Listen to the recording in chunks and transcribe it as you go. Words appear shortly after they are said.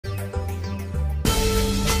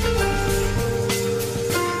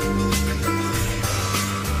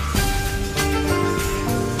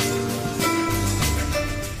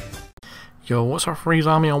Yo, what's up Freeze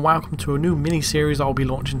Army, and welcome to a new mini-series I'll be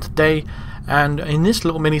launching today. And in this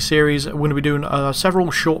little mini-series we're going to be doing several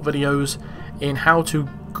short videos in how to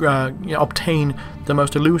obtain the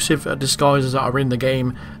most elusive disguises that are in the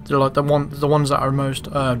game. They're like the ones that are most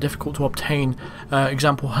difficult to obtain.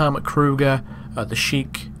 Example, Helmut Kruger, the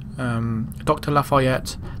Sheik, Dr.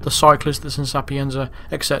 Lafayette, the cyclist that's in Sapienza,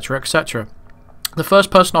 etc, etc. The first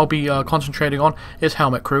person I'll be concentrating on is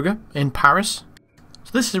Helmut Kruger in Paris.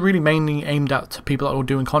 So this is really mainly aimed at people that are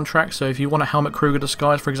doing contracts. So if you want a Helmut Kruger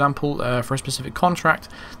disguise, for example, for a specific contract,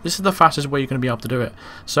 this is the fastest way you're going to be able to do it.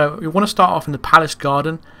 So you want to start off in the Palace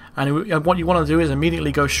Garden, and what you want to do is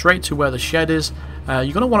immediately go straight to where the shed is.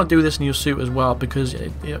 You're going to want to do this in your suit as well, because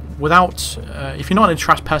if you're not in a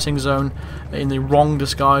trespassing zone in the wrong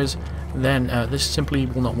disguise, then this simply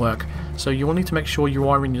will not work. So you will need to make sure you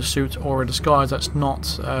are in your suit or a disguise that's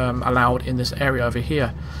not allowed in this area over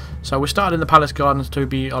here. So we started in the Palace Gardens to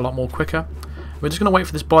be a lot more quicker. We're just going to wait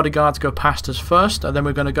for this bodyguard to go past us first, and then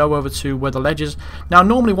we're going to go over to where the ledge is. Now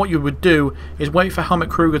normally what you would do is wait for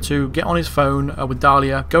Helmut Kruger to get on his phone with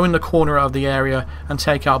Dahlia, go in the corner of the area and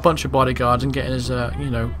take out a bunch of bodyguards and get his,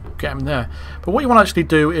 get him there. But what you want to actually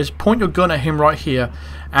do is point your gun at him right here,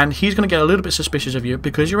 and he's going to get a little bit suspicious of you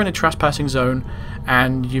because you're in a trespassing zone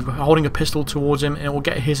and you're holding a pistol towards him, and it will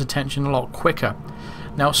get his attention a lot quicker.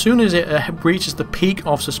 Now as soon as it reaches the peak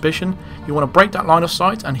of suspicion, you want to break that line of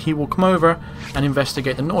sight and he will come over and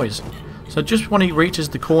investigate the noise. So just when he reaches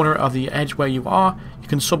the corner of the edge where you are, you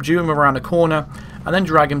can subdue him around the corner and then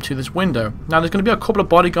drag him to this window. Now there's going to be a couple of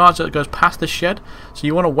bodyguards that goes past the shed, so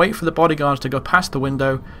you want to wait for the bodyguards to go past the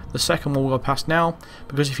window. The second one will go past now,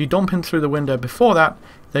 because if you dump him through the window before that,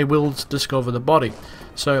 they will discover the body.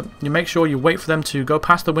 So you make sure you wait for them to go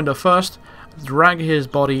past the window first, drag his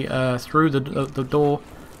body through the door,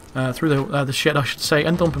 through the shed I should say,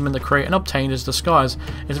 and dump him in the crate and obtain his disguise.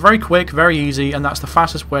 It's very quick, very easy, and that's the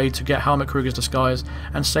fastest way to get Helmut Kruger's disguise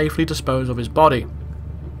and safely dispose of his body.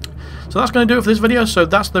 So that's going to do it for this video. So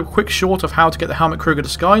that's the quick short of how to get the Helmut Kruger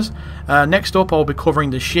disguise. Next up I'll be covering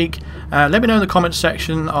the Sheik. Let me know in the comments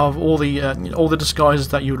section of all the disguises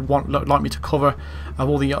that you would like me to cover, of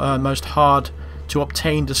all the most hard to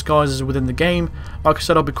obtain disguises within the game. Like I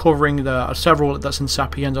said, I'll be covering several that's in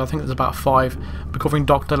Sapienza. I think there's about 5. I'll be covering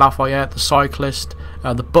Dr. Lafayette, the cyclist,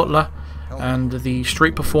 the butler, and the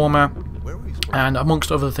street performer, and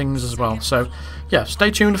amongst other things as well. So yeah,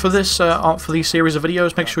 stay tuned for this for these series of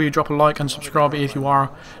videos. Make sure you drop a like and subscribe if you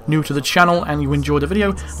are new to the channel and you enjoyed the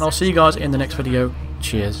video, and I'll see you guys in the next video.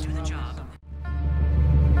 Cheers.